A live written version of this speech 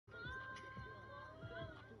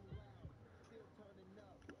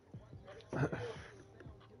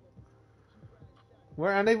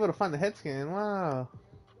We're unable to find the head scan. Wow.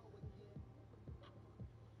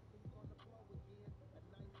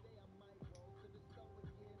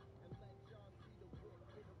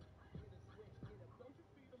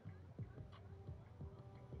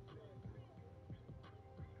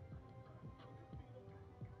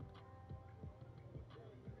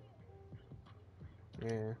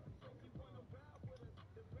 Yeah.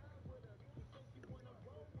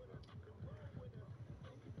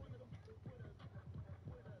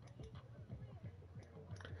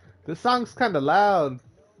 This song's kind of loud.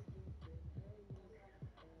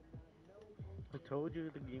 I told you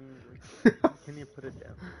the game is like, can you put it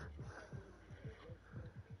down?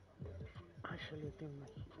 Actually, I think my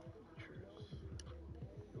features.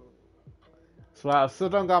 So I still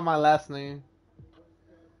don't got my last name.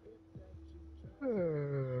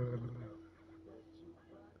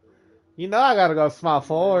 You know I gotta go small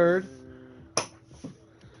forward.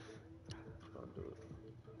 Don't do it.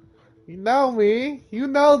 You know me. You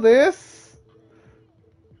know this.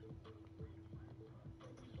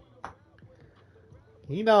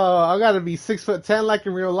 You know I gotta be 6'10" like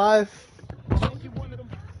in real life.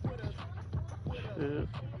 Shit.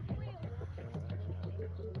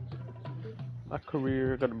 My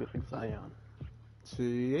career gotta be like Zion.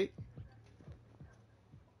 See.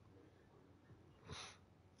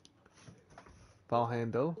 Ball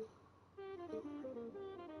handle.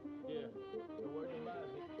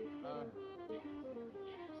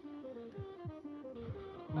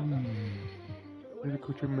 Really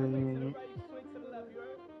cool, man.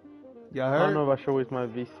 You I don't heard? know if I should waste my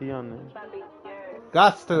VC on this.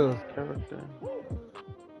 Gots On to. this character.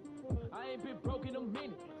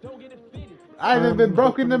 I haven't been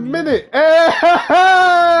broke in a minute. You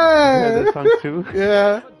had that song too?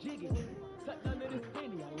 Yeah.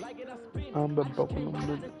 I'm been broken a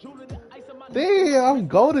minute. Damn, I'm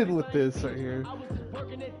goated with this right here.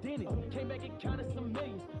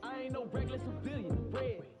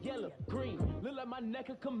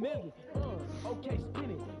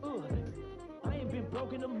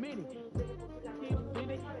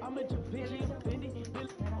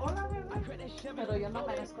 Hola, bebé. Pero yo no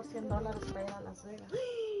merezco $100 para ir a Las Vegas.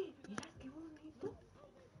 Mira qué bonito.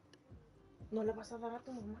 ¿No le vas a dar a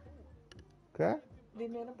tu mamá ¿Qué?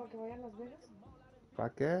 dinero para que vaya a Las Vegas? ¿Para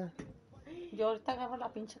qué? Yo ahorita agarro la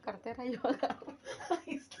pinche cartera y yo agarro.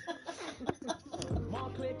 Ahí está.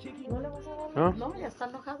 ¿No le vas a dar? ¿Ah? No, ya está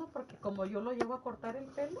enojado porque como yo lo llevo a cortar el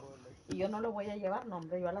pelo y yo no lo voy a llevar, no,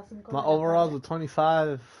 hombre, yo a las 5 My de la overalls tarde. are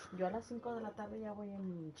 25. Yo a las 5 de la tarde ya voy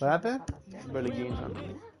en What happened? Barely gained on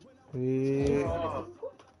me. Yeah.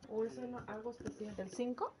 ¿O es algo especial? ¿El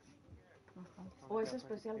 5? ¿O es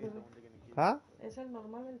especial, bebé? Huh? ¿Es el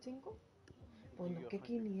normal el 5? Pues no, ¿qué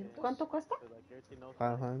 500? ¿Cuánto cuesta? 500.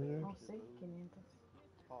 No sé, 500.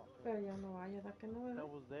 Pero ya no hay, ¿verdad que no, bebé? No,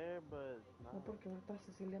 porque ahorita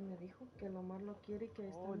Cecilia me dijo que lo más lo quiere y que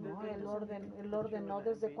está no, el orden no,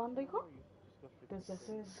 ¿desde cuándo, hijo? Desde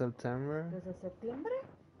hace... September. ¿Desde septiembre?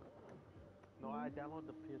 No, I downloaded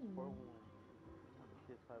the PS4 one.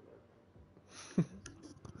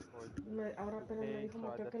 Ahora apenas me dijo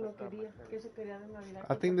Mateo que lo quería, que se quería de Navidad.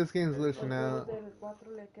 I think this game's glitching Los out. juegos del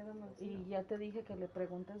 4 le quedan así. Y ya te dije que le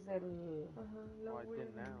preguntes del... Ajá, lo voy a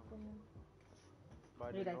ver con él.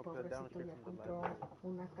 Mira, el pobrecito ya compró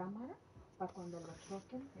una cámara para cuando lo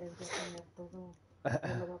choquen, es de tener todo,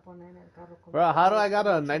 él lo va a poner en el carro. Bro, how do I got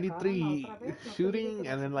a 93 shooting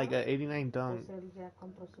and then like a 89 dunk? Pues él ya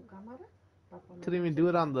compró su cámara. Couldn't even do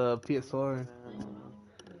it on the PS4.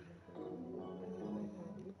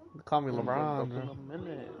 Call me LeBron, bro.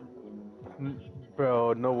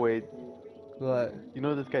 Bro, no way. What? You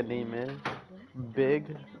know what this guy name is?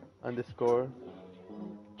 Big underscore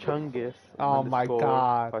Chungus Oh my underscore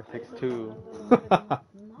god. 562. I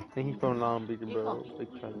think he's from Long Beach, bro. Big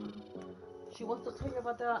Chungus. She wants to tell you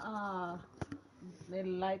about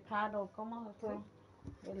el iPad o cómo fue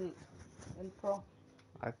el Pro.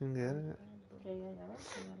 I can get it. Que ella ya ves,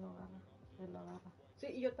 ella lo agarra, él lo agarra. Sí,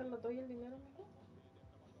 y yo te lo doy el dinero, mijo.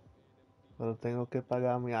 Pero tengo que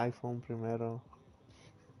pagar mi iPhone primero.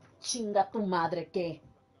 Chinga tu madre, ¿qué?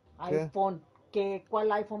 ¿Qué? iPhone.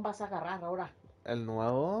 ¿Cuál iPhone vas a agarrar ahora? ¿El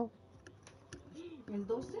nuevo? ¿El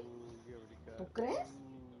 12? ¿Tú crees?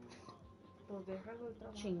 Pues déjalo el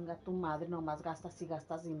trabajo. Chinga tu madre, nomás gastas y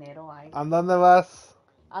gastas dinero ahí. ¿A dónde vas?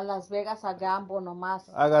 A Las Vegas, a Gambo, nomás.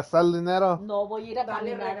 ¿A gastar dinero? No voy a ir a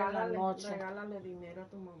caminar en la noche. Regálale dinero a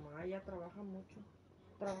tu mamá, ella trabaja mucho.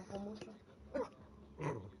 Trabajó mucho.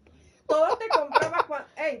 Todo te compraba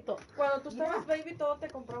cuando tú estabas baby, todo te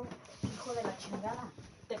compraba. Hijo de la chingada,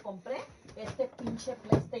 te compré este pinche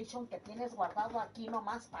PlayStation que tienes guardado aquí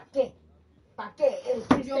nomás. ¿Para qué? ¿Para qué el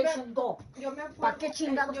PlayStation 2? Yo me acuerdo, ¿Para qué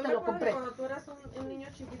chingados te lo compré? Cuando tú eras un niño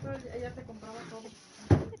chiquito, ella te compraba todo.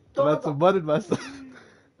 That's a button myself.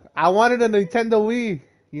 I wanted a Nintendo Wii.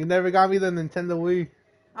 You never got me the Nintendo Wii.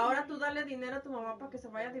 Ahora tú dale dinero a tu mamá para que se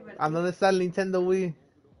vaya a divertir. ¿A dónde está el Nintendo Wii?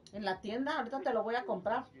 En la tienda, ahorita te lo voy a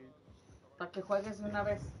comprar. Para que juegues de una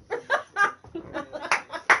vez.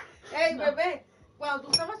 Ey, bebé, cuando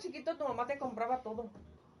tú estabas chiquito, tu mamá te compraba todo.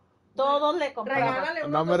 Todo le compraba. Regálale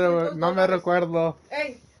unos $200. No me recuerdo.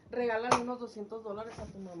 Ey, regálale unos $200 a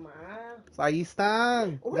tu mamá. Ahí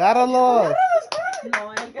están. Agárralos.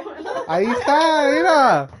 No, el que me lo... Ahí está,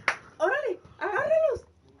 mira. Órale, agárralos.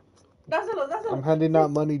 Dáselos. I'm handing out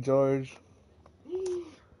money, George.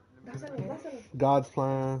 Dáselos. God's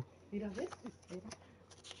plan. Mira, ¿ves?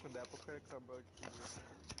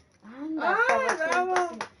 Anda, ¡Ay, bravo!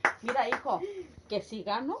 Mira, hijo, que si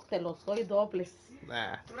gano, te los doy dobles.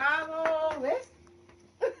 Nah. ¡Bravo! ¿Ves?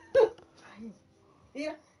 Ay,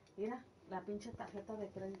 mira, la pinche tarjeta de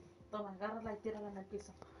crédito. Toma, agárrala y tírala en el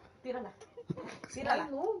piso. Tírala. Ay,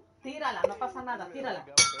 no. Tírala, no pasa nada, tírala.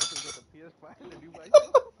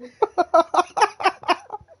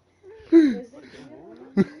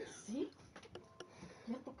 ¿Sí?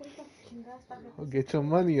 ¿Ya tú crees que chingadas tarjetas? Get your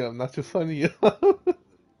money up, not your funny up.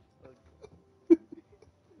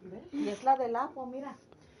 Y es la del Apple, mira.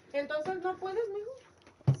 Entonces no puedes, mijo.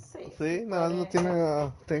 Sí, nada más no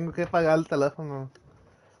tiene. Tengo que pagar el teléfono.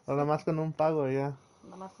 Nada más con un pago ya.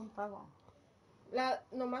 Nada más un pago.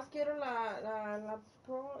 Nomás quiero la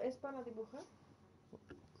Pro, ¿es para dibujar?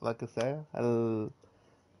 La que sea.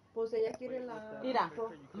 Pues ella quiere la Mira,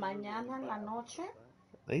 Pro. mañana en la noche.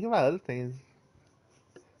 Think about other things.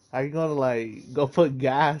 I can go to go put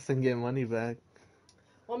gas and get money back.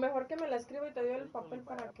 O mejor que me la escriba y te doy el papel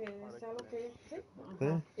para que sea lo que ella... ¿Sí?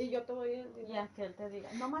 Sí. Y yo te doy el dinero. Ya que él te diga,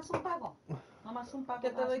 nomás un pago. Que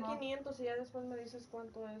te más doy no. 500 y ya después me dices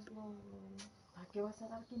cuánto es lo demás. ¿Para qué vas a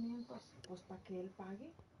dar 500? Pues para que él pague.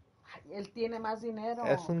 Ay, él tiene más dinero.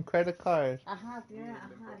 Es un credit card. Ajá, tiene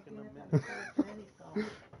tarjeta de crédito.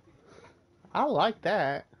 I like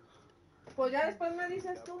that. Pues ya después me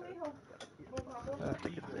dices tú, mijo. Por favor.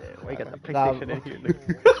 Why you got the PlayStation in here? Look.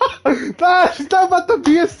 Nah, she's talking about the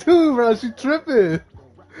PS2, bro. She tripping.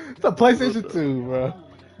 It's a PlayStation 2, bro.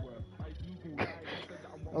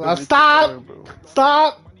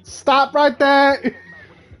 Stop right there.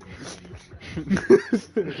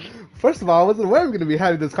 First of all, I wasn't aware we were going to be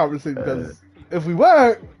having this conversation because if we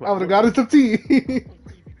were, I would have gotten some tea.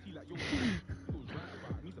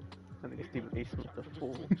 I think Stephen A. Smith the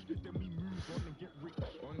fool.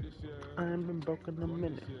 I've been broken a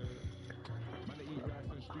minute.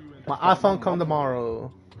 My iPhone come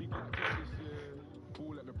tomorrow.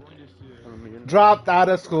 Dropped out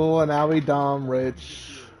of school and now we dumb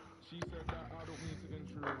rich.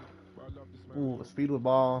 Ooh, speed with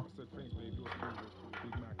ball.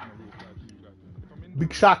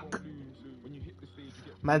 Big shock.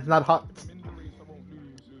 Man's not hot.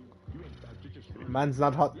 Man's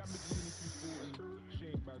not hot.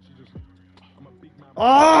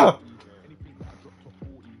 Oh!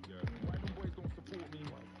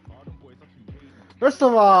 First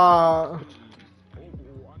of all,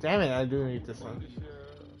 damn it, I do need this one.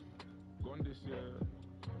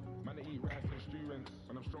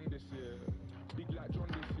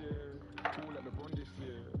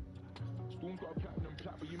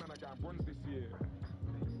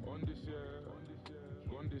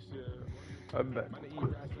 I'm back.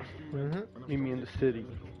 Meet me in the city.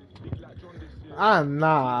 Ah,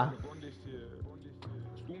 nah.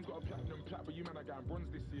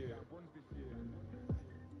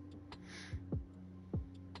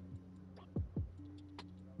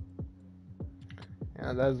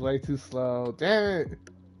 Yeah, that's way too slow. Damn it.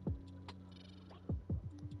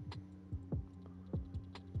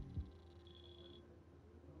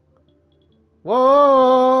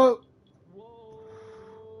 Whoa!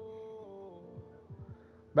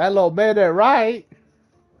 Bello made it right.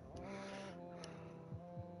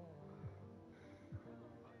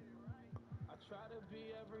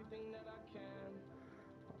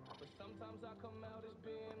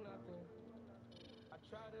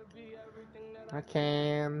 I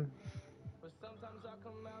can. But sometimes I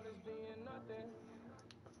come out as being nothing.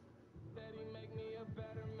 That he make me a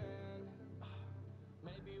better man.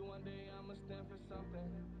 Maybe one day I'ma stand for something.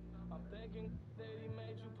 I'm thinking that he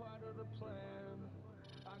made you part of the plan.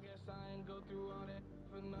 I guess I ain't go through all that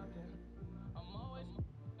for nothing. I'm always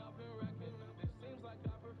up and wrecking. It seems like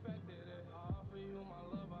I perfected it. I offer you my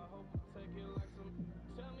love, I hope you take it like some.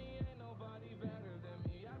 Tell me ain't nobody better than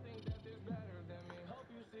me. I think that there's better than me. Hope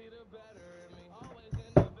you see the better in me. Always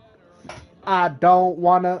in the better in me. I don't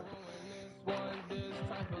wanna.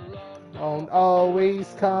 don't always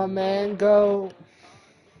come and go.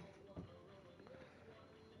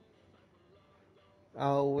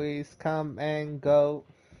 Always come and go.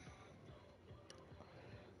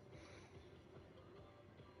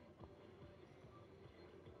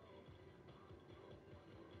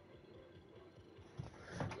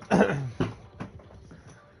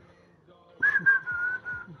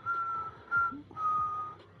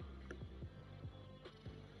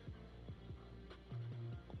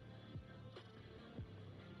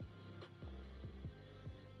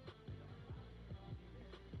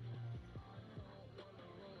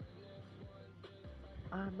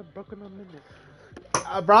 I'm a broken a minute.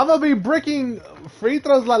 Bro, I'm gonna be bricking free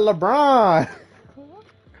throws like LeBron.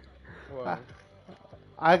 Wow.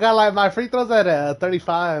 I got like my free throws at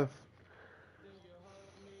 35.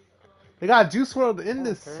 They got Juice World in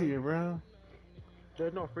this Okay. here, bro.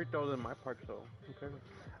 There's no free throws in my park, so okay.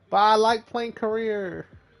 But I like playing career.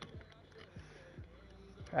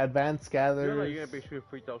 Advanced You're like gatherers. you're gonna be shooting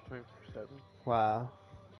free throws 24/7. Wow.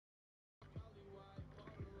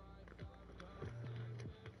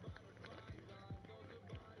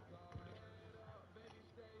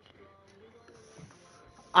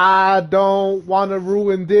 I don't want to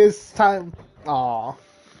ruin this time. Aw.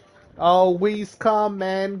 Always come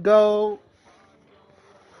and go.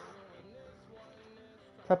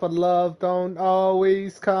 Type of love don't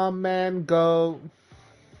always come and go.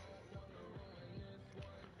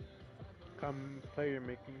 Come player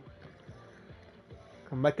making.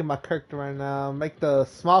 I'm making my character right now. Make the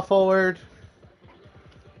small forward.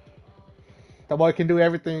 The boy can do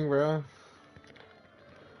everything, bro.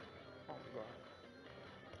 Oh god.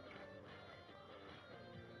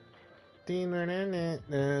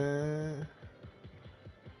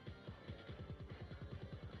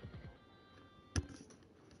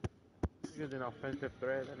 He's an offensive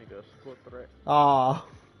threat, then he goes school threat. Aw.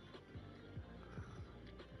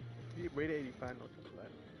 He rated 85, no something like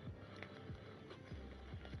that.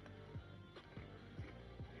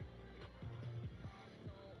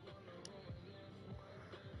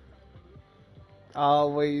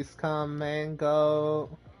 Always come and go.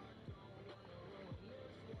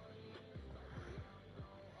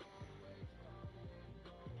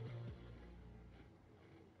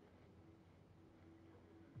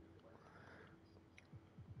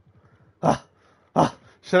 Ah,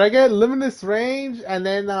 should I get limitless range and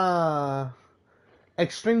then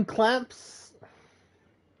extreme clamps?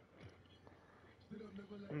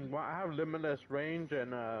 Well, I have limitless range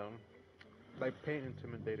and like paint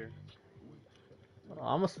intimidator.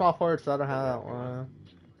 I'm a small forward, so I don't So have yeah, that if you want, one.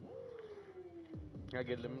 I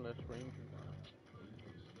get limitless range.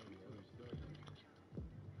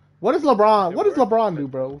 What does LeBron? It What does works. LeBron do,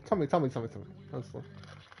 bro? Tell me. Honestly.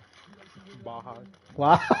 Baja.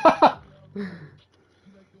 Wow.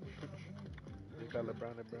 You got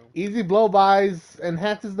LeBron and bro. Easy blow bys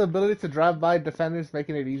enhances the ability to drive by defenders,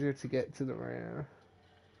 making it easier to get to the rim.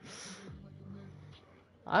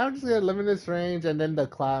 I'm just gonna limitless range and then the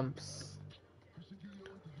clamps.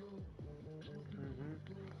 Mhm.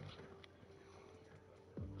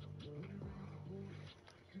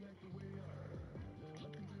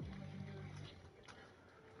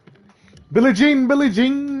 Billie Jean, Billie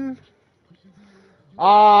Jean.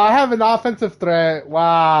 I have an offensive threat.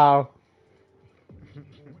 Wow.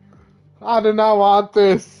 I do not want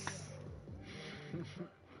this.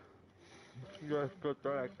 You guys go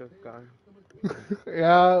throw access guy.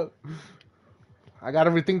 Yeah. I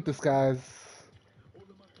gotta rethink this, guys.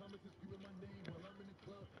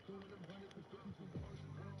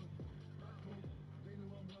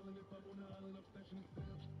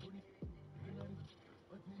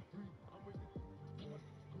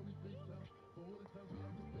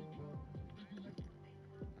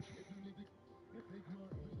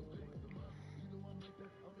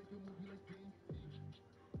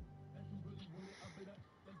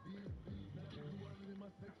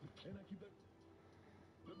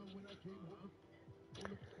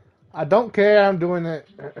 I don't care. I'm doing it.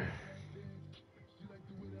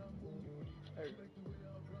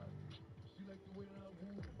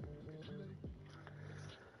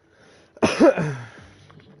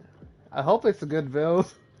 I hope it's a good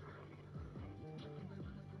build.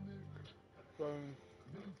 Um,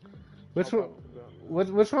 Which one? go.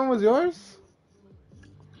 Which one was yours?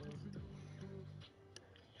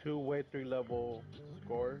 2-way 3-level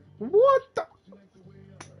score. What the?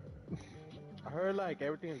 I heard like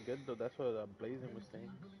everything is good though. That's what Blazing was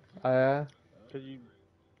saying. Oh, yeah. Cause you,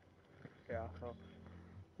 yeah. So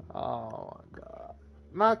Oh my god.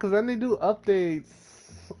 Nah, cause then they do updates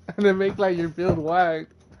and they make like your build whack.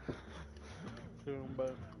 soon,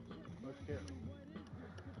 but let's get.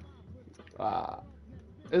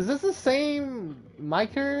 Is this the same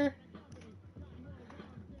mic here?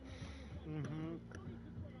 Mm-hmm.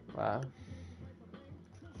 Wow.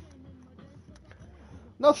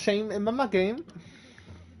 No shame in my game.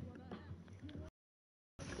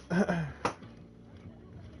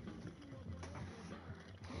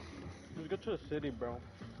 Let's go to the city, bro.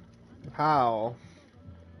 How?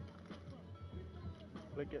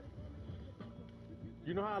 Like it.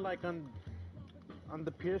 You know how like on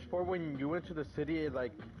the PS4 when you went to the city,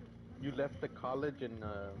 like you left the college and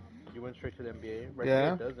you went straight to the NBA. Right here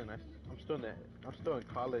Yeah. it doesn't. I'm still in I'm still in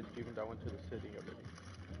college, even though I went to the city already.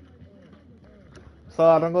 So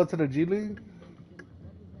I don't go to the G League?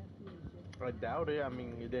 I doubt it. I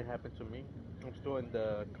mean, it didn't happen to me. I'm still in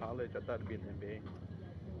the college. I thought it'd be in the NBA.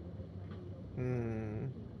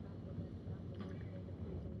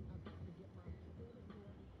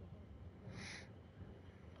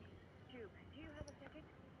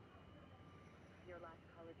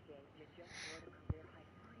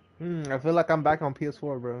 Hmm. I feel like I'm back on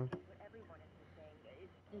PS4, bro.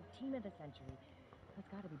 The team of the century. That's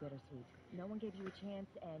got to be bittersweet. No one gave you a chance,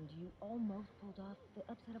 and you almost pulled off the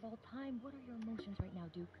upset of all time. What are your emotions right now,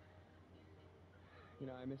 Duke? You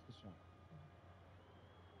know, I miss the shop.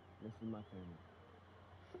 Missing my family.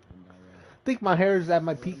 And I think my hair is at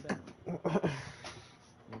my I want peak. them back.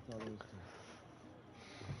 That's all there is to it.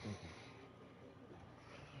 Thank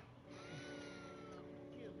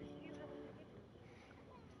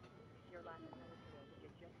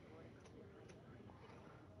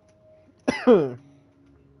you.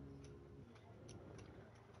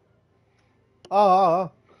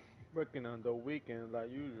 Oh. Working on the weekend like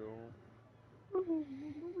usual.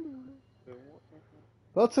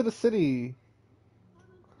 Go to the city.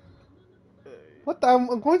 Hey. What the?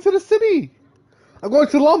 I'm going to the city. I'm going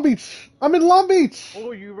to Long Beach. I'm in Long Beach.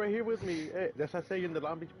 Oh, you right here with me. Hey, that's what I say you in the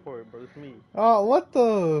Long Beach port, bro. It's me. Oh, what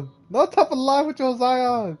the? No type of lie with your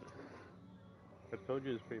Zion. I told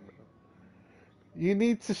you it's free, bro. You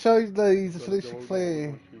need to show you the Go, Philly go, should go, go, play.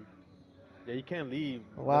 go, shoot. Yeah, you can't leave.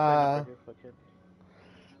 Left side just right Wow. here, fucking.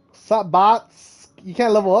 Sup, bots? You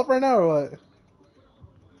can't level up right now or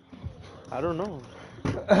I don't know.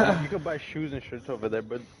 what? You can buy shoes and shirts over there,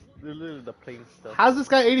 but they're literally the plain stuff. How's this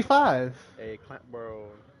guy 85? Hey, bro.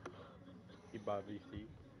 He bought VC.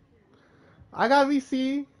 I got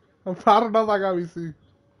VC. I don't know if I got VC.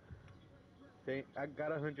 I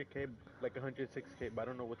got 100K, like 106K, but I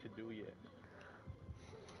don't know what to do yet.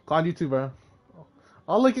 Go on YouTube, bro.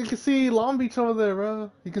 Oh, look, you can see Long Beach over there,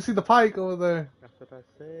 bro. You can see the Pike over there. That's what I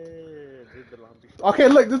said. This is the Long Beach. Okay,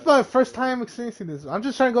 look, this is my first time experiencing this. I'm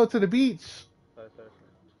just trying to go to the beach. Sorry.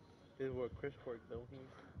 This is where Chris worked,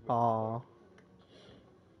 though. Aw.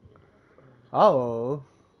 Oh.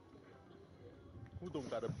 Who don't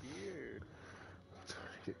got a beard?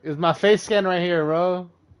 It's my face scan right here, bro.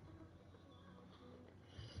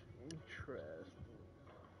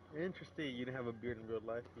 Interesting. You didn't have a beard in real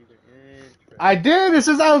life either. Interesting. I did. It's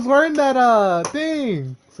just I was wearing that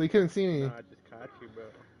thing, so you couldn't see me. Nah, I just caught you, bro.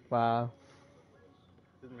 Wow.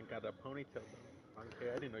 This man got a ponytail, though. Long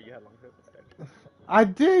hair. I didn't know you had long hair like that. I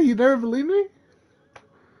did. You never believe me?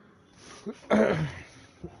 It's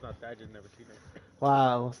not that. I just never seen it.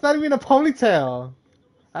 Wow. It's not even a ponytail.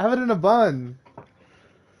 I have it in a bun.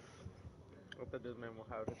 I thought this man will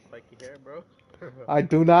have his spiky hair, bro. I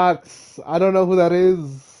do not. I don't know who that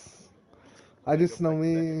is. I Gotta just go know back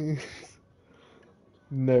to that. me. Go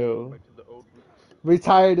No. back to the old roots.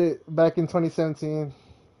 Retired it back in 2017.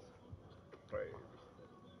 Right.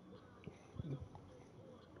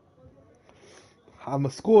 I'm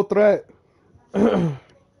a school threat. Playmaking.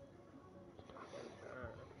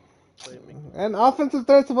 And offensive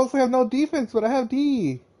threats supposed to have no defense, but I have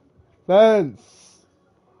defense.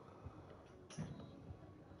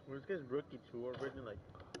 Well, this guy's rookie too already. Like,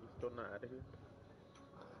 he's still not out of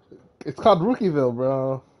here. It's called Rookieville,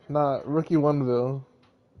 bro. Not Rookie Oneville.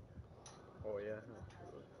 Oh yeah.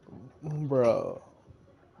 Bro.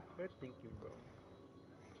 Quit thinking, bro.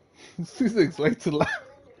 This music's way too loud.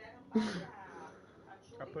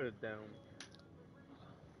 I put it down.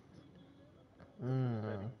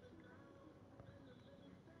 Mm.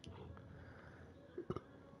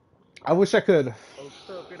 I wish I could. Oh,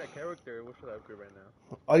 still upgrade that character. What should I upgrade right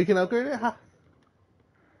now? Oh, you can upgrade it? Huh?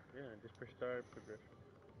 Yeah, just press start progression.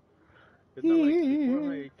 It's not like before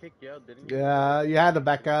how he kicked you out, didn't he? Yeah, you had to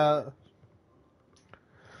back out.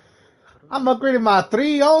 I'm Know. upgrading my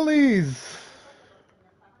 3 onlys.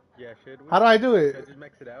 Yeah, should we? How do I do Should I it? just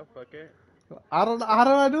max it out? Fuck it. I don't know. How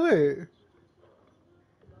do I do it?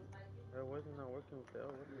 That wasn't not working with that.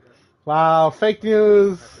 What is that? Wow, fake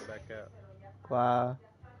news. I have to back out. Wow.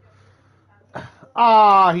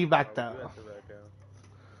 Ah, he backed We out. do have to back out.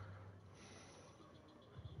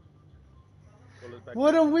 Well, let's back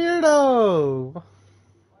What a out. weirdo!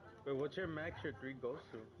 Wait, what's your max your 3 goes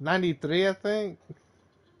to? 93, I think.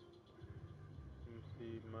 Let me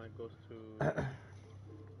see. Mine goes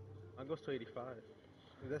to 85.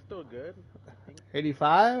 Is that still good? You think?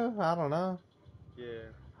 85? I don't know.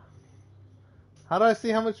 Yeah. How do I see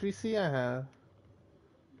how much VC I have?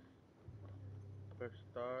 First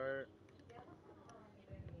start.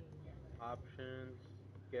 Options.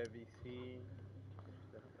 Get VC.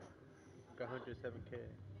 Got 107K.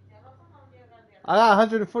 I got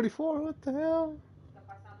 144. What the hell?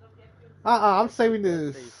 I'm saving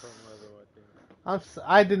this. That's from though, I think.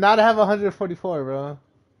 I did not have 144, bro.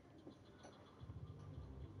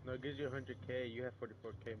 No, it gives you 100K. You have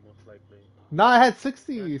 44K most likely. No, I had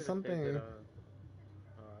I 60 should have saved it something. on.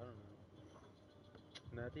 I don't know.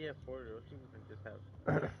 No, I think you have 40. Or something. I just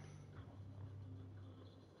have.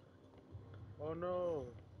 Oh no!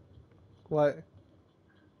 What?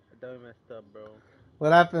 I thought we messed up, bro.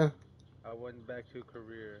 What happened? I went back to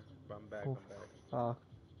career. But I'm back. I'm back. Oh,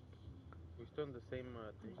 We still in the same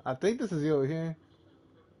thing. I think this is you over here.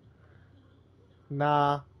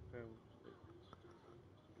 Nah.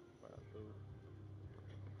 Wow, dude.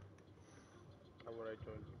 How would I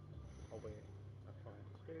join you? Oh wait, my phone.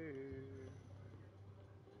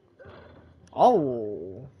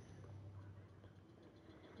 Oh.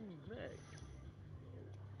 Who's next?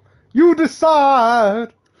 You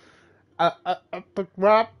decide. At the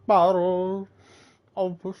rap bottle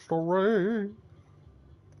of the story.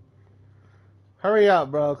 Hurry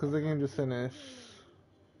up, bro, because the game just finished.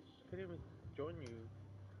 I can't even join you.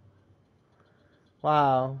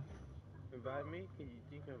 Wow. Invite me? Can you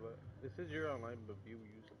think of a? This is your online, but view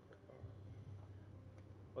user profile.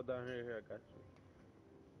 Oh, down here, I got you.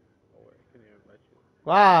 Oh wait, I can't even invite you.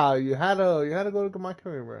 Wow, you had to go to my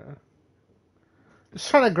career, bro. Just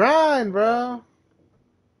trying to grind, bro.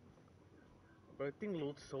 But I think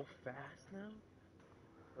loads so fast now.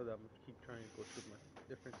 Oh, I'm gonna keep trying to go to my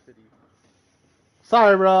different city.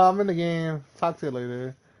 Sorry, bro. I'm in the game. Talk to you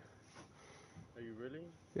later. Are you really?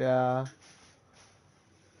 Yeah.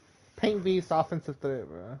 Paint Beast offensive threat,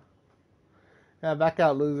 bro. Yeah, back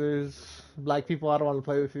out, losers. Black people, I don't want to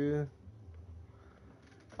play with you.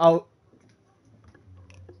 Oh,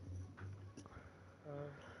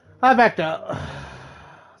 I backed out.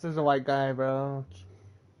 This is a white guy, bro.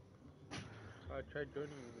 I tried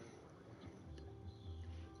joining you then.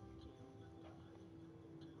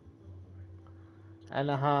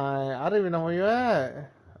 Anaheim. I don't even know where you're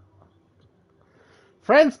at.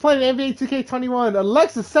 Friends playing NBA 2K21.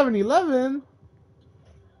 Alexis 711.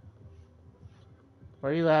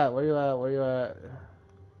 Where you at? Where you at? Where you at?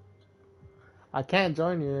 I can't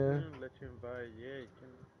join I you. didn't let you invite. Yeah, you can.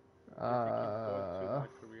 If you keep going to Uh, my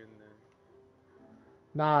Korean then.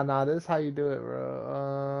 nah. This is how you do it,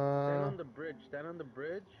 Stand bro. on the bridge. Stand on the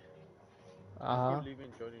bridge. Before Uh huh.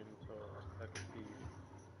 leaving, joining, so I can see you.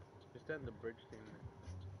 Just stand on the bridge thing there.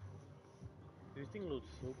 This thing loads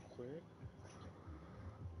so quick.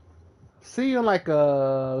 See you in like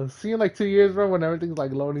 2 years, bro. When everything's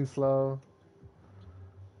like loading slow.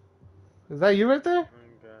 Is that you right there?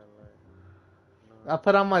 I got like no. I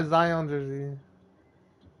put on my Zion jersey.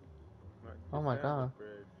 Not, Oh just my stand on the god.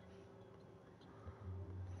 bridge.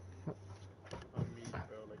 On me,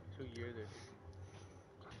 bro. Like 2 years.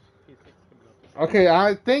 P6 coming up again. Okay,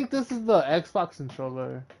 I think this is the Xbox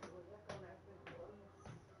controller.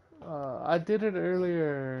 I did it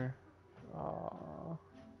earlier.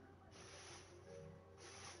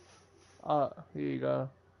 Here you go.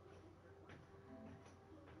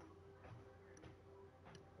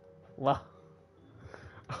 Wow.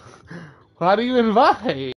 How do you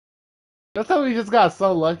invite? That's how we just got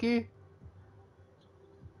so lucky.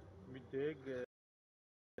 We did good.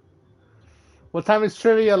 What time is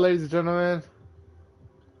trivia, ladies and gentlemen?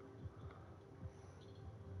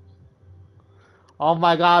 Oh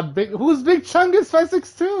my god, who's Big Chungus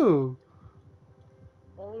 562?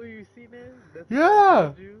 Oh, you seen it? That's what I Yeah.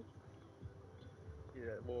 told you.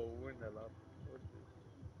 Yeah. Well, we're in the last.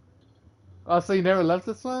 Oh, so you never left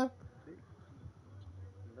this one?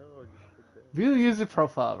 No, just put that. View user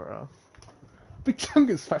profile, bro. Big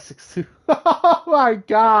Chungus 562. Oh my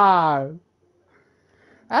god.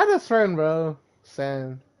 Add a friend, bro.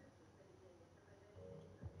 Send.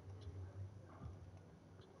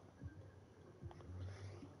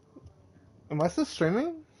 Am I still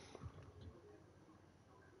streaming?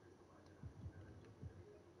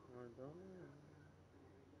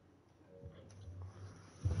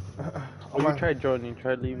 I don't Oh know. Oh, you my. tried joining.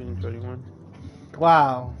 Tried leaving and joining one.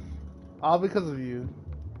 Wow. All because of you.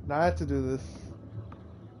 Now I have to do this.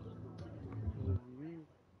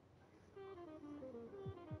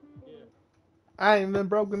 I ain't been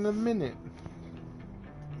broke in a minute.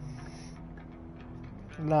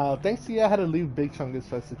 No, thanks to you, I had to leave Big Chungus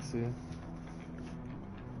 562.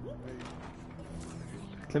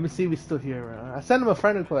 Let me see if he's still here. I sent him a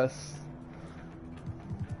friend request.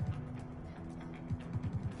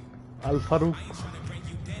 Al Farouk.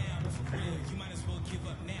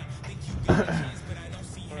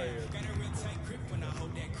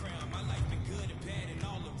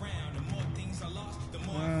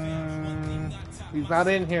 He's not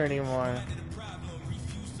in here anymore.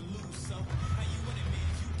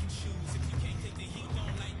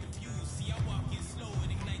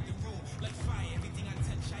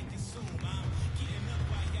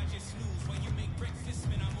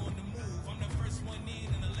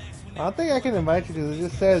 I don't think I can invite you because it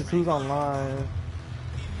just says who's online.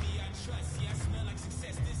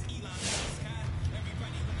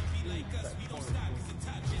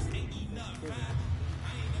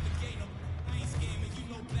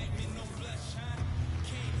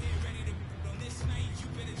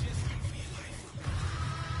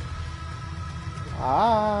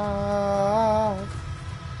 Ah.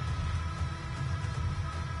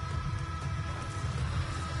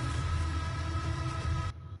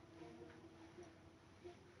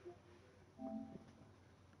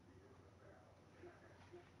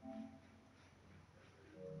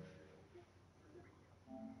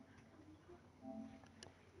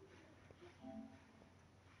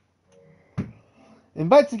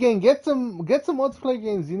 Invites again. Get some multiplayer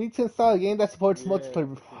games. You need to install a game that supports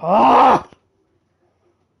multiplayer. Ah!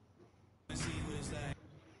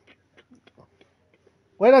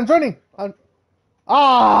 Wait, I'm joining.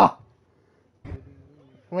 Ah!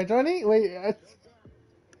 Am I joining? Wait,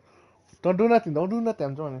 don't do nothing. Don't do nothing.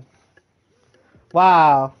 I'm joining.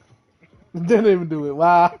 Wow. Didn't even do it.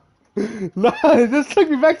 Wow. No, it just took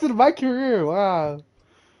me back to my career. Wow.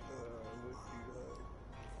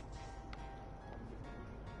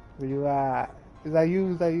 Where you at? Is that you?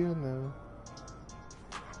 Is that you? No.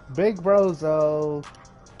 Big Brozo.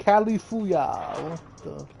 Califuya. What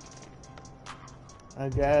the? I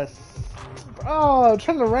guess. Oh, I'm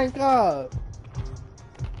trying to rank up.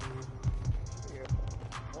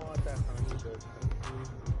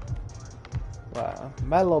 Wow.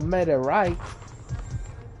 Melo made it right.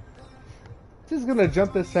 Just gonna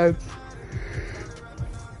jump this sense.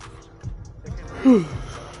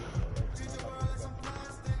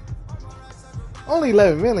 Only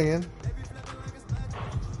 11 million.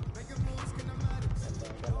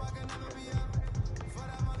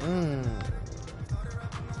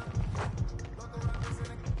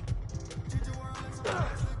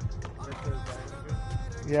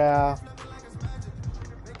 Yeah.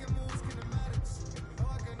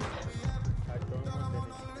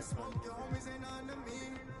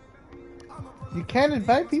 You can't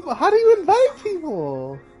invite people? How do you invite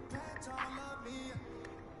people?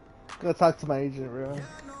 Go talk to my agent, bro.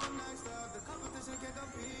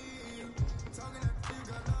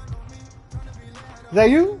 Is that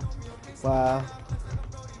you? Wow.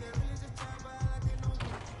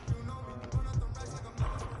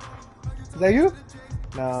 Is that you?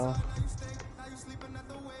 No.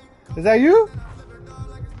 Is that you?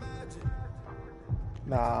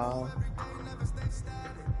 No.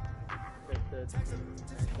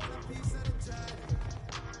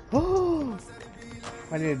 Oh,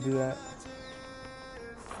 I need to do that.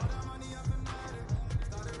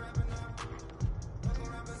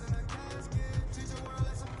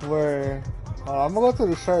 Where? Oh, I'm gonna go through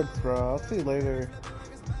the shirts, bro. I'll see you later.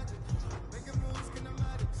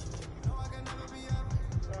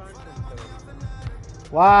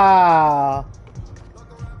 Wow.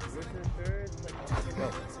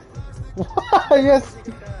 Yes.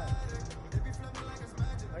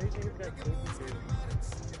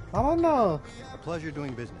 I don't know. A pleasure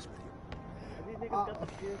doing business with you. These niggas got the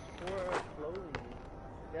PS4 clothing.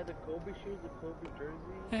 They had the Kobe shoes, the Kobe jersey.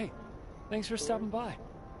 Hey, thanks for stopping by.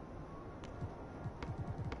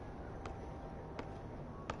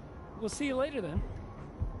 We'll see you later then.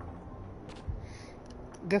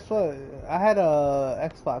 Guess what? I had a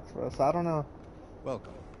Xbox, bro, so I don't know.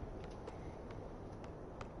 Welcome.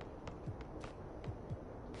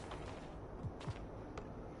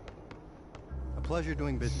 A pleasure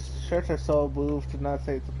doing business with you. Shirts are so moved to not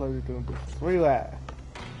say it's a pleasure doing business. Where you at?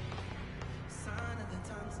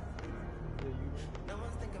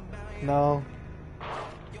 No.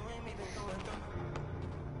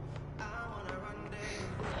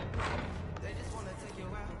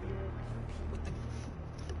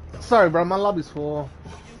 Sorry, bro, my lobby's full.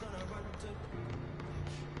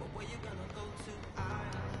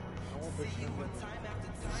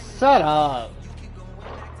 Shut up.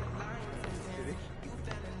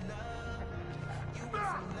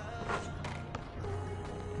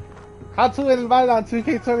 How to invite on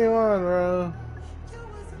 2K21, bro?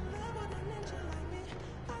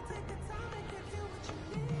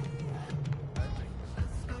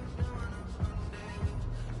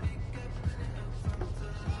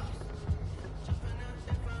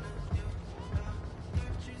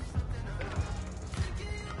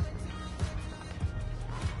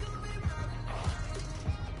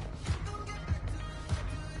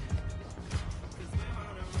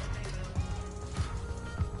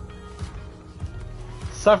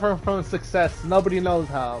 Suffering from success. Nobody knows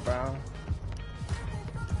how, bro.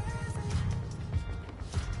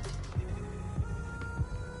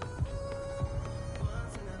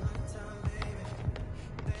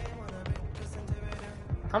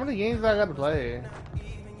 How many games I gotta play?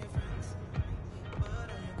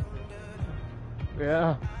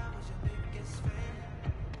 Yeah.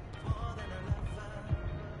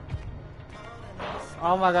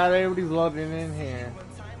 Oh my god, everybody's loading in here.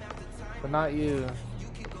 But not you.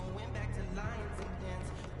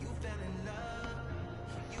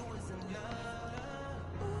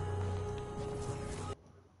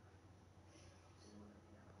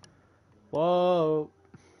 Whoa.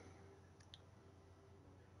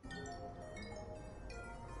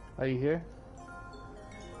 Are you here?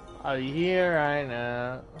 Are you here right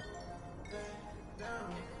now?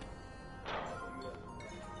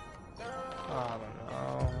 I don't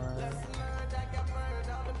know, man.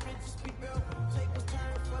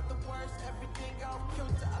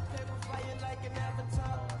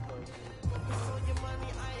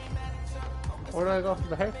 Where do I go for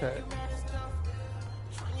the haircut?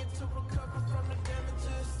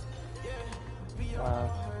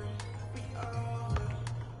 Wow.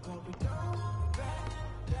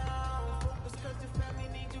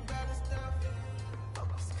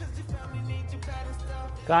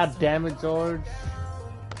 God damn it, George.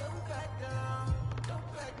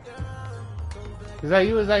 Is that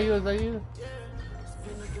you? Is that you? Is that you?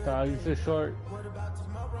 Oh, you're so short.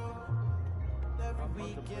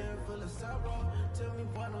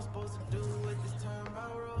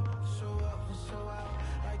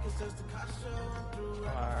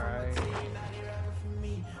 Alright.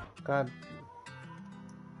 God.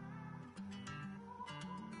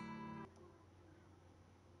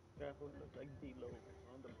 Careful, look like D-Lo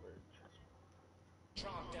on the bridge.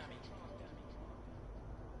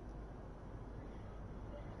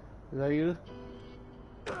 Is that you?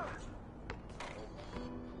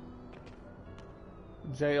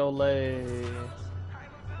 J-Ole.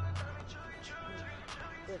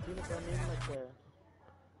 Yeah, Tina got named like that.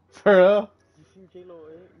 For real? You seen J-Lo?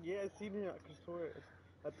 Yeah, I seen him. I could swear.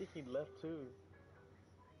 I think he left too.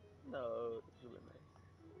 No, it's really nice.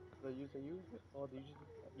 So you say you? Oh, did you?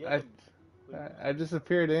 Yeah, I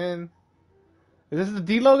disappeared in. Is this the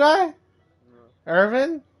D-Lo guy? No,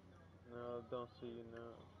 Irvin? no, don't see you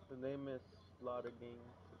now. The name is Slaughter Gang.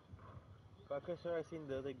 I could swear I seen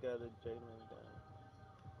the other guy, the Jalen guy.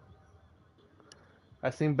 I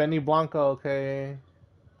seen Benny Blanco, okay.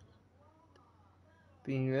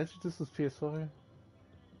 Dang, this was PS4.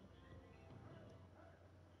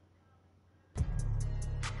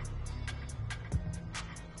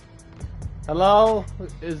 Hello?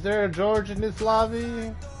 Is there a George in this lobby?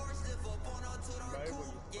 Right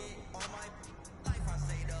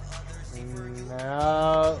where you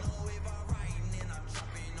No.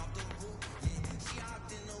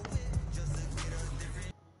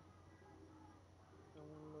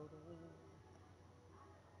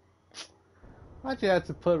 Why'd you have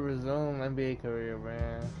to put resume NBA career,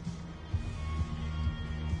 man?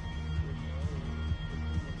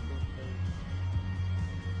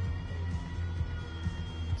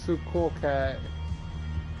 Too cool, cat.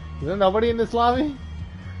 Is there nobody in this lobby?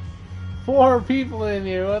 4 people in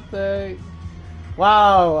here, what the heck?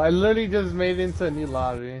 Wow, I literally just made it into a new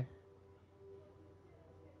lobby.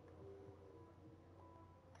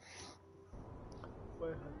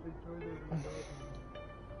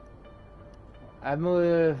 I'm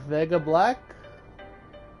with Vega Black.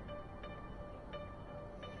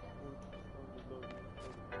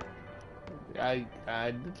 I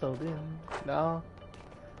did load in. No,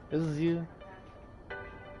 this is you.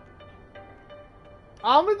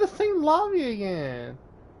 I'm in the same lobby again.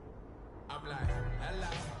 I'm like, hello,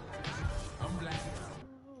 I'm black.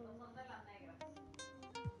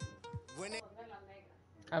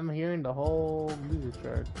 I'm hearing the whole music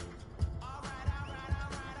track.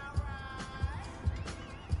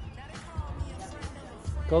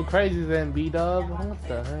 Go crazy then, B-Dub. What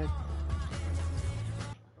the heck?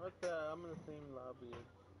 What's that? I'm in the same lobby.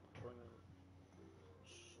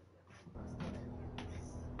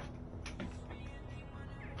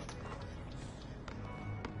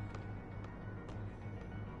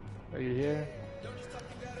 Are you here?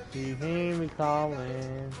 Do you hear me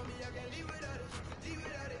calling?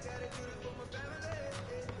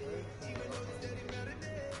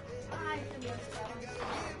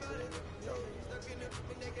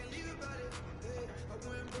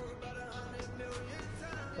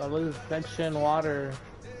 Oh, look at this section water.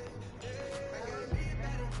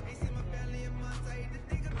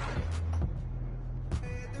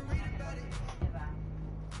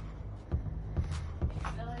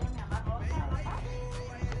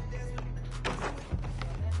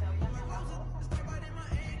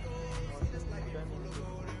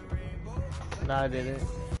 No, I didn't.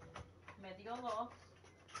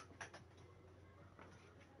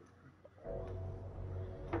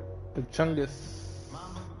 The Chungus.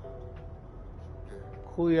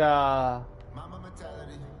 Kuya.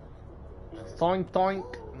 Toink toink.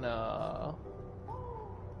 No.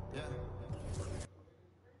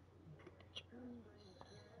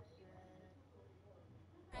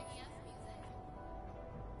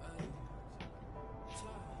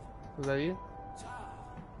 Is that you?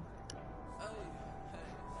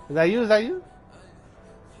 Is that you? Is that you?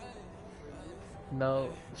 No.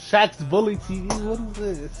 Shaq's Bully TV? What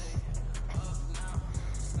is this?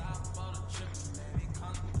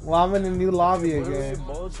 Well, I'm in a new lobby again.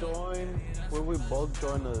 Where we both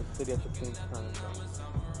join the city at the same time.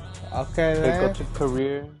 Okay, Go then. to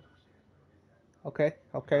career. Okay,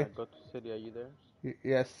 okay. Go to city. Are you there?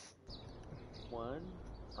 Yes. 1.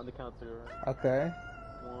 On the count of 3, right? Okay.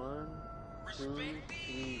 1, 2,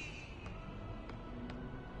 3.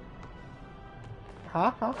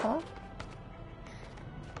 Huh?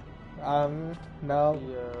 No.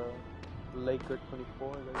 The Laker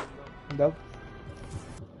 24. Is that you? Nope.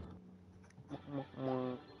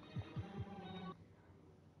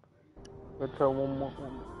 Let's try one more.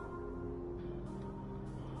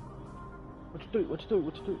 What you do?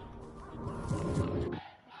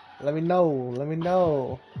 Let me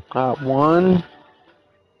know. 1,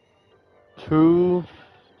 2,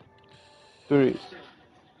 3.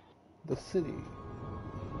 The city.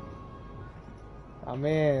 I'm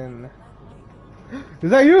in. Is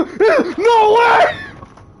that you? No way!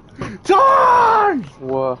 John!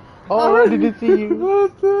 What? Oh, I didn't see you.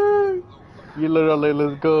 What's that? You literally,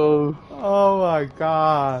 let's go. Oh my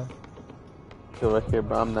god. Still right here,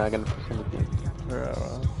 but I'm not gonna push anything. Bro.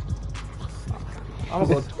 I'm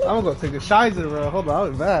gonna go take a shizer, bro. Hold on,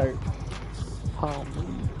 I'll be back. Oh,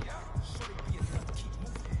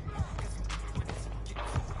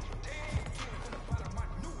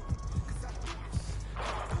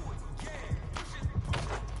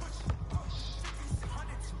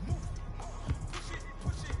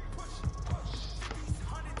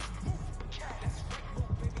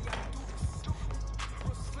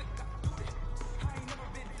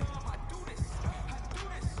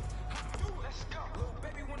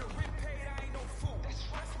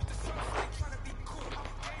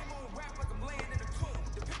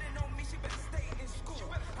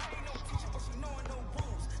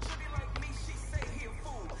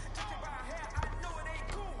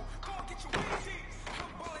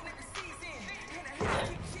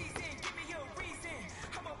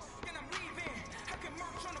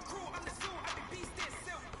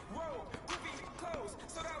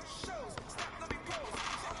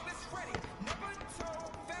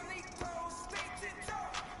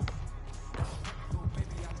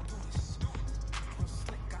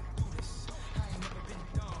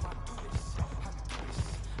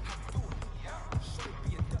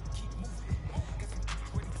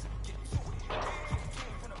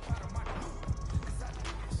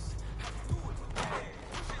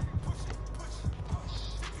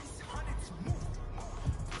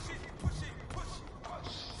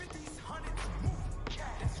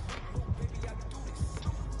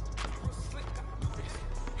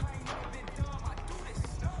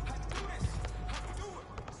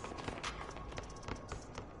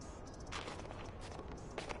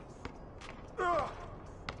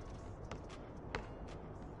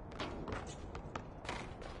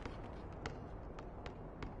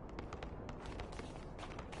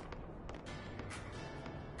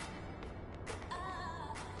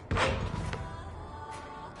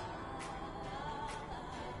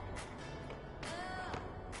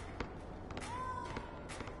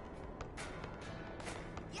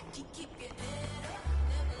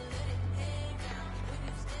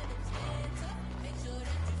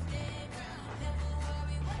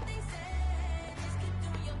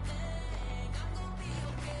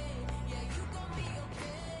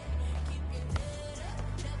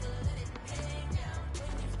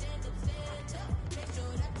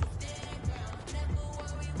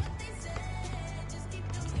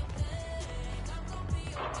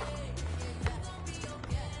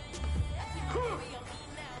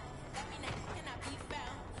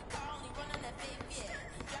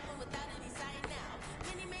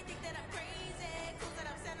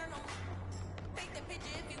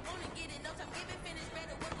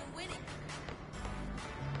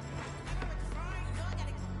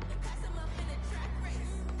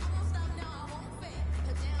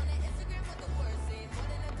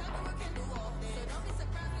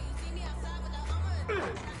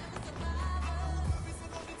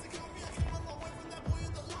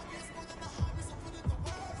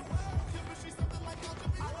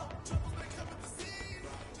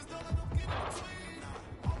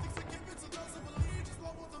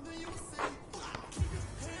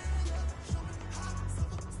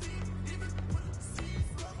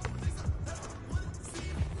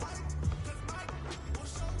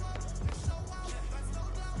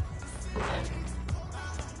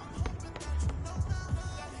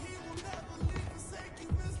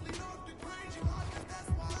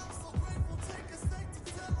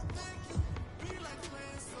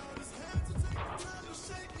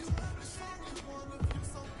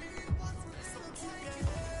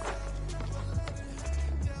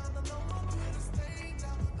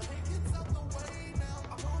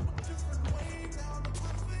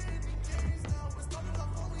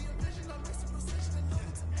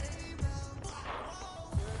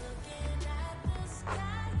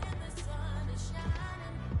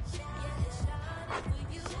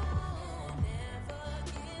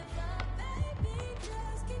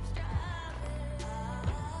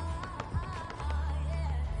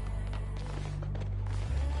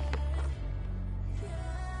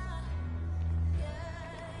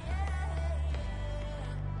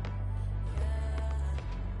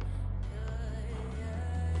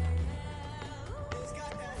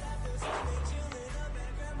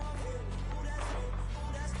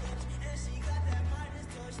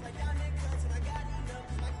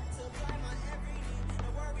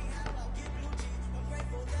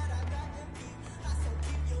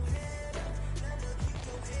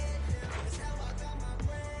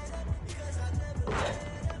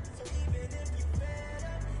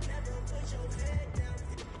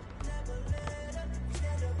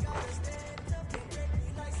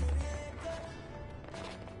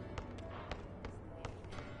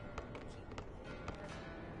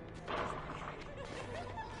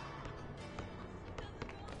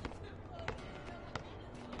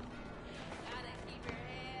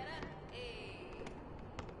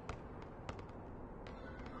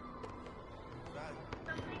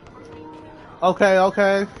 Okay,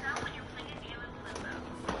 okay.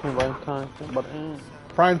 Prime time. But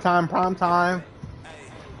Prime time, prime time.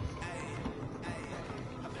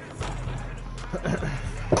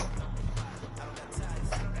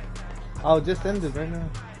 Oh, just ended right now.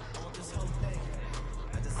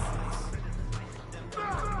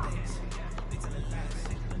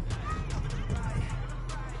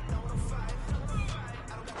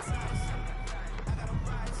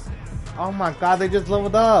 Oh my god, they just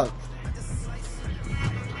leveled up.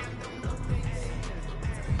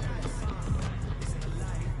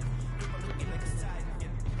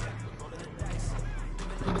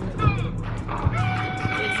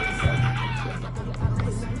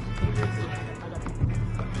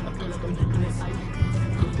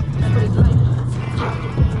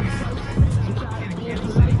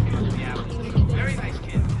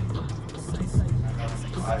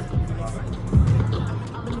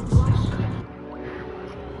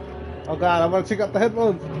 Oh god, I'm gonna check out the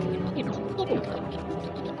headphones.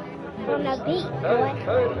 On the beat, boy.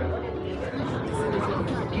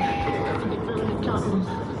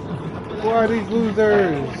 Who are these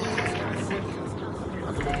losers?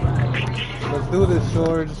 Let's do this,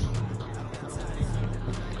 George.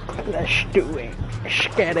 let's do it. Let's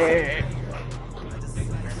get it.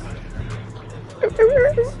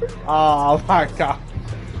 Oh my god.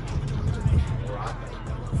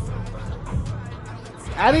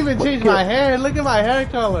 I didn't even change my hair. Look at my hair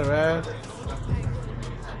color, man.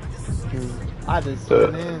 I just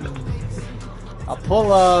went in. A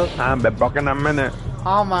pull up. I'm been broken a minute.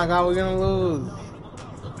 Oh my god, we're gonna lose.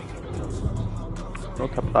 No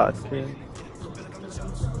capaz, kid.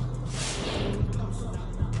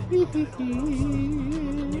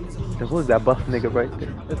 Who's that buff nigga right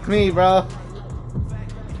there? It's me, bro.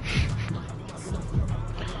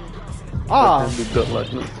 Oh. Be good luck.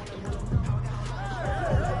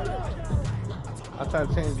 I tried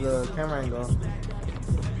to change the camera angle.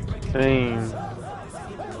 Dang.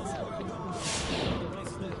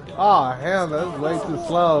 Oh hell, that's way too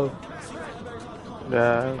slow.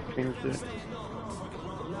 Yeah, I think it.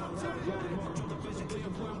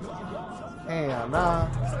 Hell nah.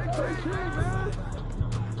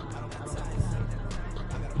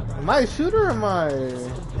 Am I a shooter or am I?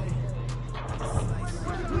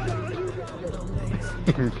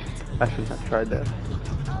 I should have tried that.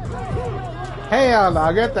 Hell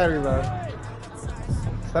no, get that reload.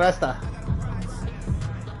 So that's the.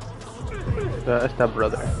 That's that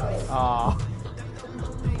brother. Aw.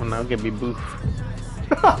 Well, now get me boof.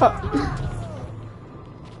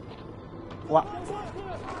 Wow.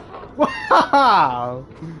 Wow.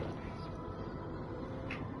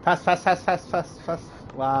 Pass, pass, pass, pass, pass, pass.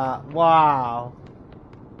 Wow. Wow.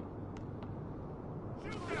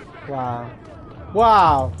 Wow.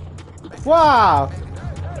 Wow. Wow.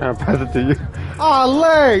 I'll pass it to you. Oh,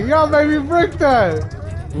 leg! Y'all made me break that!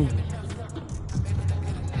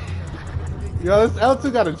 Yo, this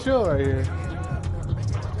L2 gotta chill right here.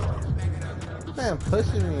 Man,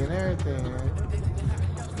 pushing me and everything, man.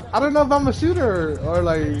 I don't know if I'm a shooter or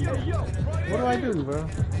like... What do I do, bro?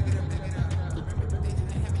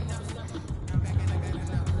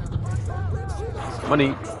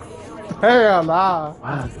 Money. Hell nah.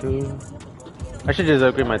 Wow, dude. I should just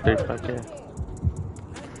upgrade my 35k.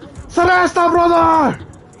 Celesta, brother!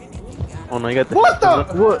 Oh no, you got the. What the?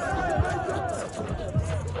 What?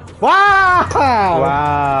 Wow!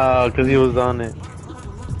 Wow, because he was on it.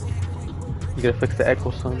 You gotta fix the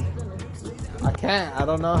echo, son. I can't. I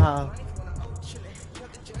don't know how.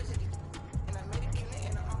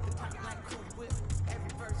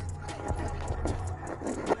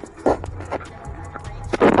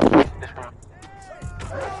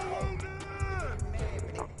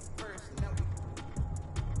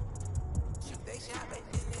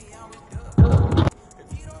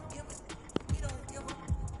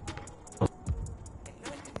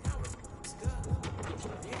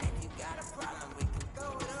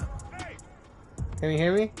 Can you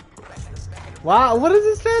hear me? Wow, what is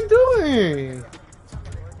this man doing?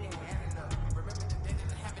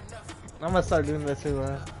 I'm gonna start doing this too,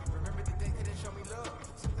 bro.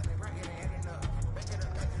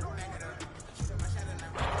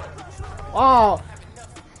 Oh!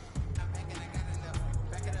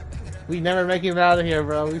 We never make him out of here,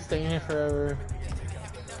 bro. We stay in here forever.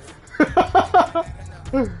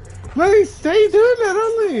 Let me stay doing that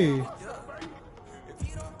only.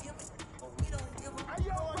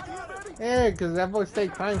 Yeah, because that boy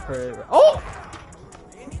stayed crying forever. Oh!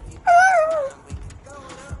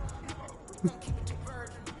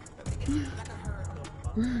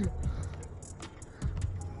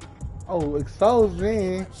 Oh, expose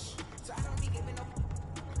me.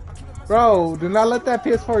 Bro, do not let that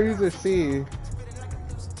PS4 user see.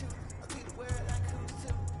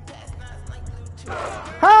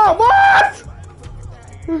 How? What?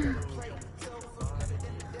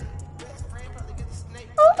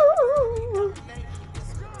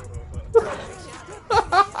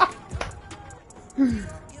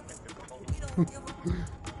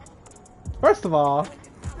 First of all,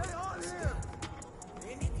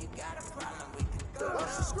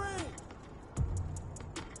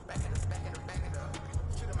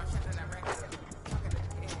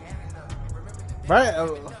 right?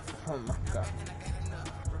 Oh my god.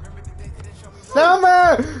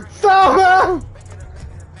 Summer! Summer!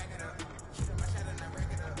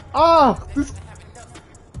 Oh,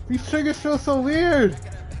 these triggers feel so weird.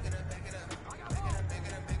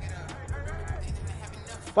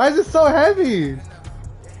 Why is it so heavy?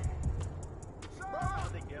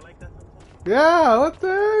 Yeah, what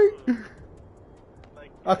the heck?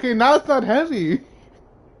 Okay, now it's not heavy.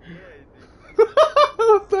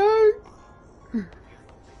 What the heck?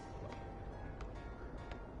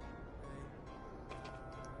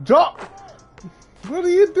 Drop! What are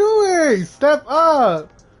you doing? Step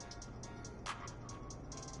up!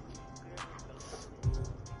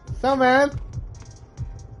 So, man.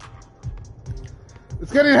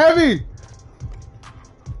 It's getting heavy!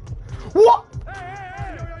 What?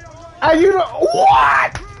 Are you know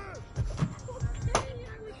what?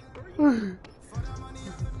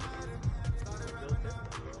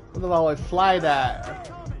 What about what slide at?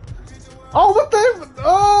 Oh, what the?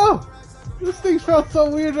 Oh! This thing felt so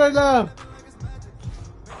weird right now.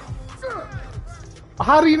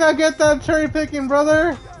 How do you not get that cherry picking,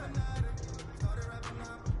 brother?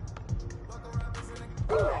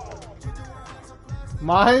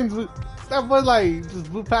 Mine? That was like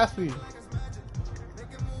just blew past me.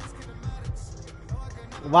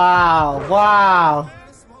 Wow, wow.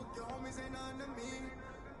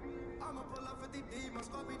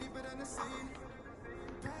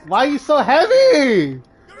 Why are you so heavy?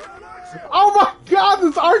 Oh my god,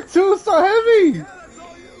 this R2 is so heavy!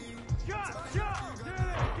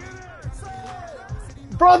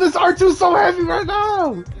 Bro, this R2 is so heavy right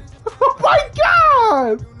now! Oh my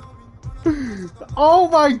god! Oh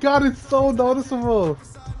my god, it's so noticeable.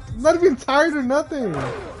 I'm not even tired or nothing.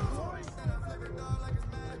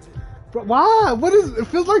 Bro, why? What is it?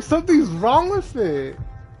 Feels like something's wrong with it.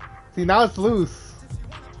 See, now it's loose.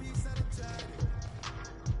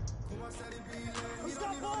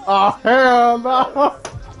 Oh, hell no!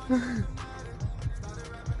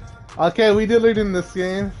 Okay, we did lead in this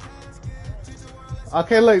game.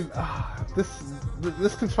 Okay, like,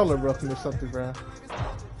 this controller broken or something, bro.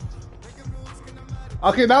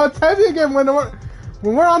 Okay, now it's heavy again. When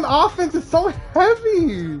we're on offense, it's so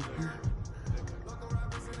heavy.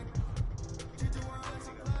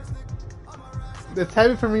 It's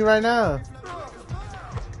heavy for me right now.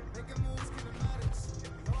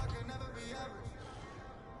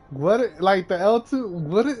 What, like the L2,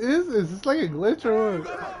 what it is? Is this like a glitch or what?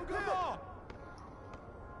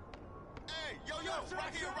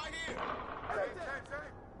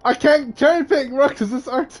 I can't cherry pick, bro, because this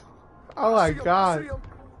R2. Oh my god.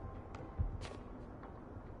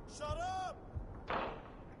 Shut up!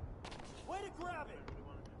 Way to grab it!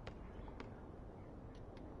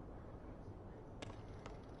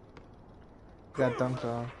 Got dunked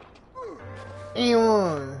on.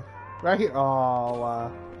 Anyone? Right here. Oh,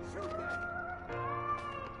 wow.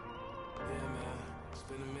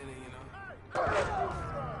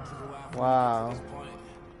 Wow.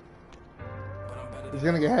 It's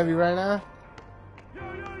gonna get heavy right now? Hey,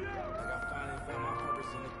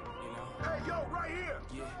 yo, right here!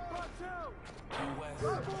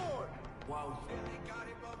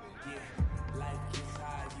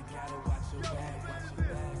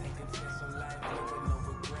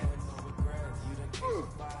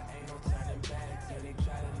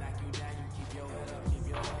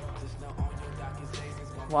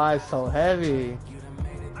 Why it's so heavy?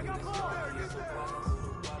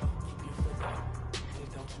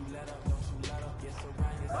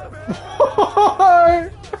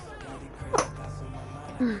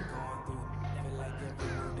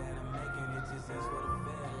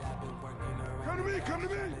 Come to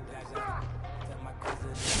me!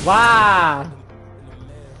 Wow!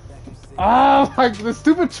 Oh my, the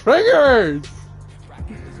stupid triggers!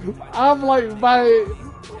 I'm like, my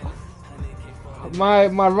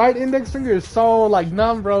right index finger is so like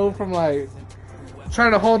numb, bro, from like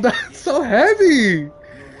trying to hold that. It's so heavy!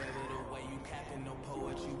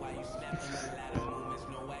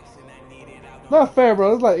 Not fair,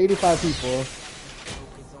 bro. It's like 85 people.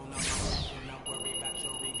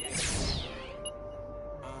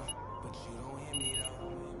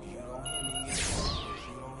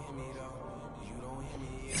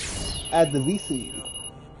 At the VC.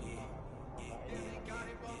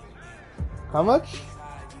 How much?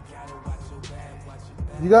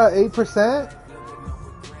 You got 8%?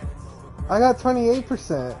 I got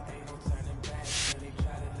 28%.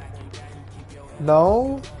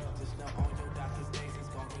 No?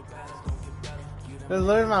 This is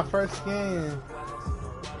literally my first game.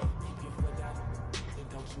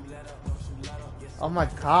 Oh my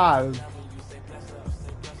god.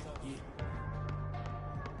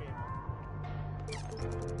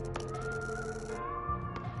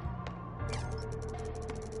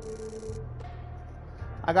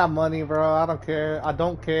 I got money, bro. I don't care. I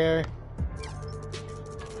don't care.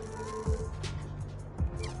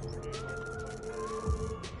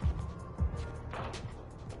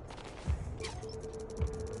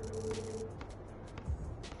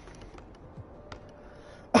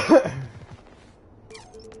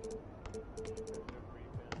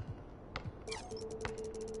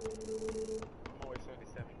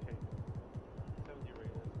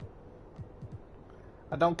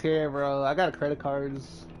 I don't care, bro. I got credit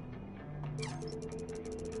cards.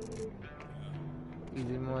 Easy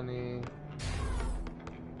money.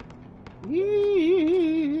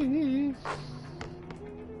 Yeesh.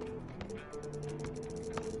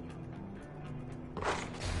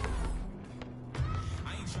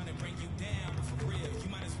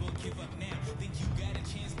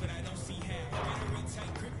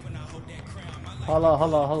 Hold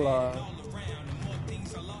on.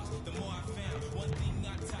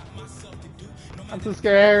 I'm too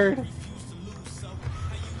scared.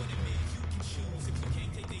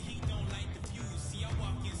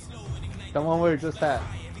 The one where just at.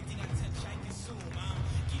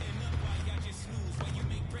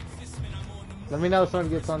 Let me know if someone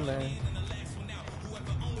gets on there.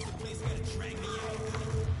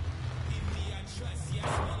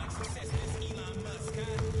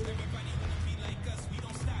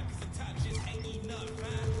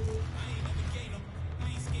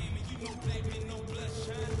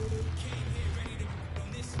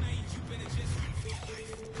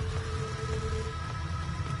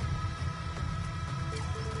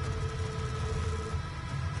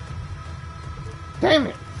 Damn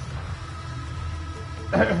it!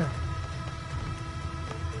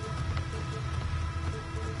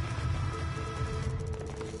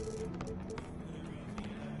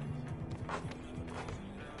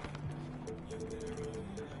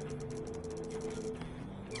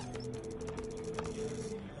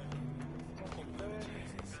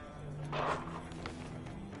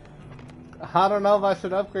 I don't know if I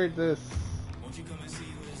should upgrade this.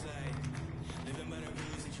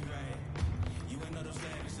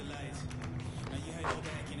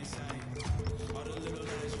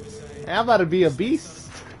 I'm about to be a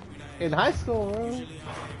beast in high school, bro.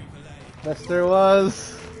 Best there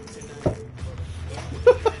was.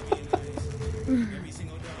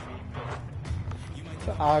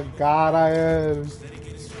 Oh God, I am.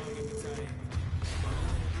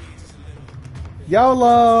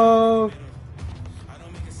 YOLO!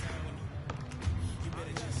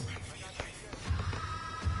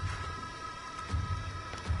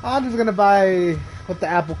 I'm just gonna buy with the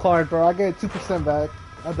Apple Card, bro. I get 2% back.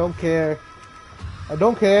 I don't care. I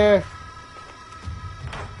don't care.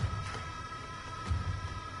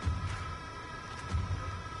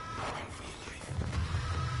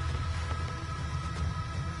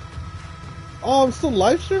 Oh, I'm still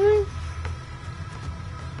live streaming?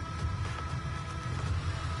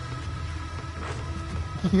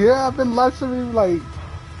 Yeah, I've been live streaming like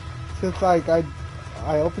since like I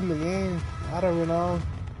opened the game. I don't even know.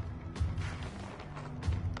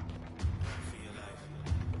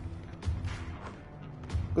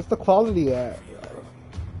 What's the quality at?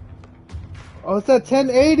 Oh, it's at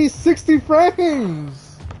 1080, 60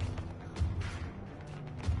 frames!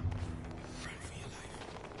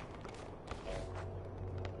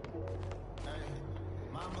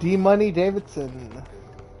 D Money Davidson.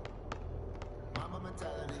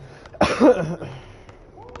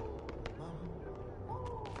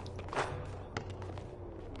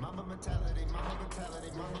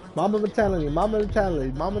 Mama mentality.